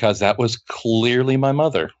 because that was clearly my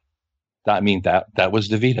mother. I mean, that was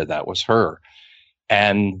Davita. That was her.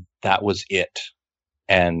 And that was it.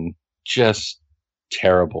 And just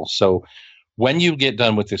terrible. So when you get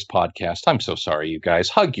done with this podcast, I'm so sorry, you guys.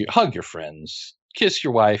 Hug your friends. Kiss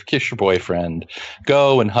your wife. Kiss your boyfriend.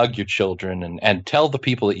 Go and hug your children, and tell the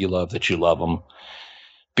people that you love them.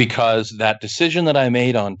 Because that decision that I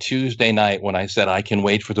made on Tuesday night when I said I can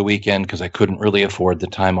wait for the weekend because I couldn't really afford the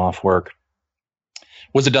time off work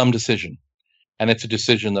was a dumb decision. And it's a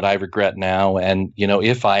decision that I regret now. And,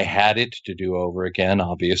 if I had it to do over again,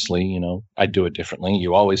 obviously, I'd do it differently.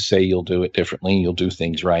 You always say you'll do it differently. You'll do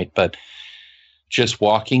things right. But just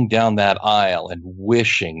walking down that aisle and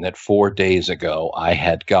wishing that 4 days ago I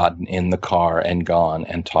had gotten in the car and gone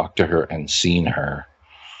and talked to her and seen her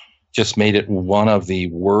just made it one of the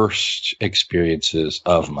worst experiences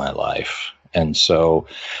of my life. And so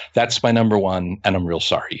that's my number one. And I'm real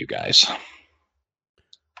sorry, you guys.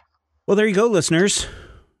 Well, there you go, listeners.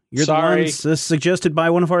 You're Sorry. The ones suggested by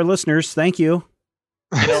one of our listeners. Thank you.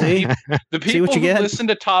 See? The people who get? listen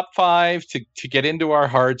to Top 5 to get into our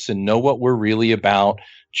hearts and know what we're really about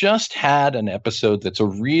just had an episode that's a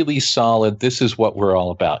really solid. This is what we're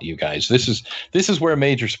all about, you guys. This is where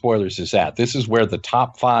Major Spoilers is at. This is where the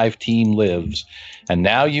Top 5 team lives. And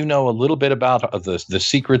now you know a little bit about the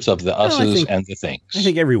secrets of the us's and the things. I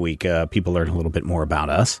think every week people learn a little bit more about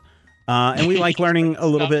us. And we like learning a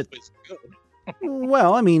little bit.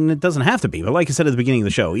 Well, I mean, it doesn't have to be. But like I said at the beginning of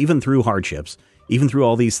the show, even through hardships, even through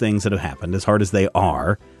all these things that have happened, as hard as they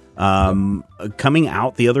are, coming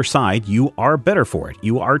out the other side, you are better for it.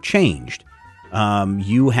 You are changed.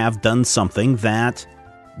 You have done something that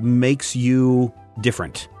makes you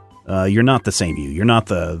different. You're not the same you. You're not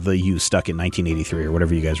the you stuck in 1983 or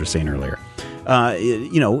whatever you guys were saying earlier.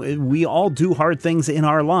 We all do hard things in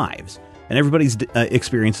our lives. And everybody's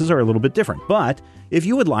experiences are a little bit different. But if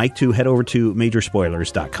you would like to head over to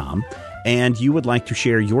majorspoilers.com and you would like to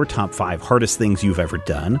share your top 5 hardest things you've ever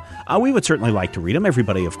done, we would certainly like to read them.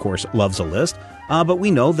 Everybody, of course, loves a list. But we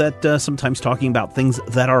know that sometimes talking about things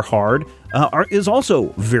that are hard is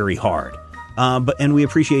also very hard. And we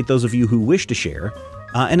appreciate those of you who wish to share.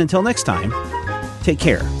 And until next time, take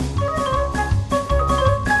care.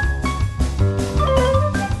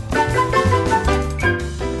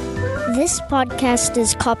 This podcast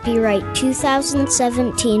is copyright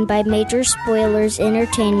 2017 by Major Spoilers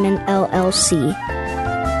Entertainment, LLC.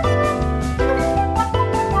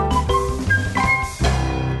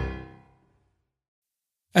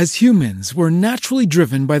 As humans, we're naturally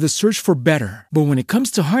driven by the search for better. But when it comes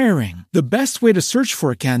to hiring, the best way to search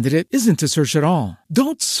for a candidate isn't to search at all.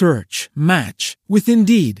 Don't search, match with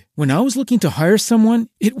Indeed. When I was looking to hire someone,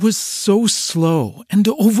 it was so slow and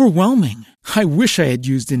overwhelming. I wish I had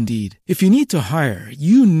used Indeed. If you need to hire,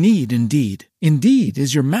 you need Indeed. Indeed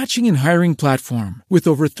is your matching and hiring platform with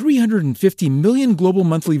over 350 million global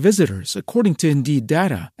monthly visitors, according to Indeed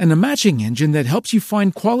data, and a matching engine that helps you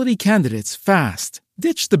find quality candidates fast.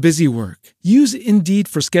 Ditch the busy work. Use Indeed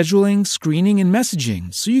for scheduling, screening, and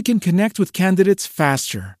messaging so you can connect with candidates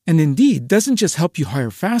faster. And Indeed doesn't just help you hire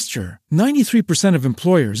faster. 93% of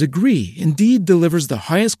employers agree Indeed delivers the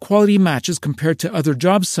highest quality matches compared to other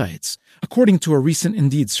job sites, according to a recent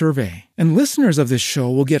Indeed survey. And listeners of this show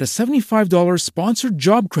will get a $75 sponsored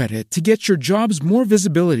job credit to get your jobs more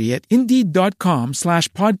visibility at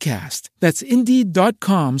Indeed.com/podcast. That's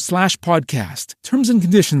Indeed.com/podcast. Terms and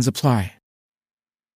conditions apply.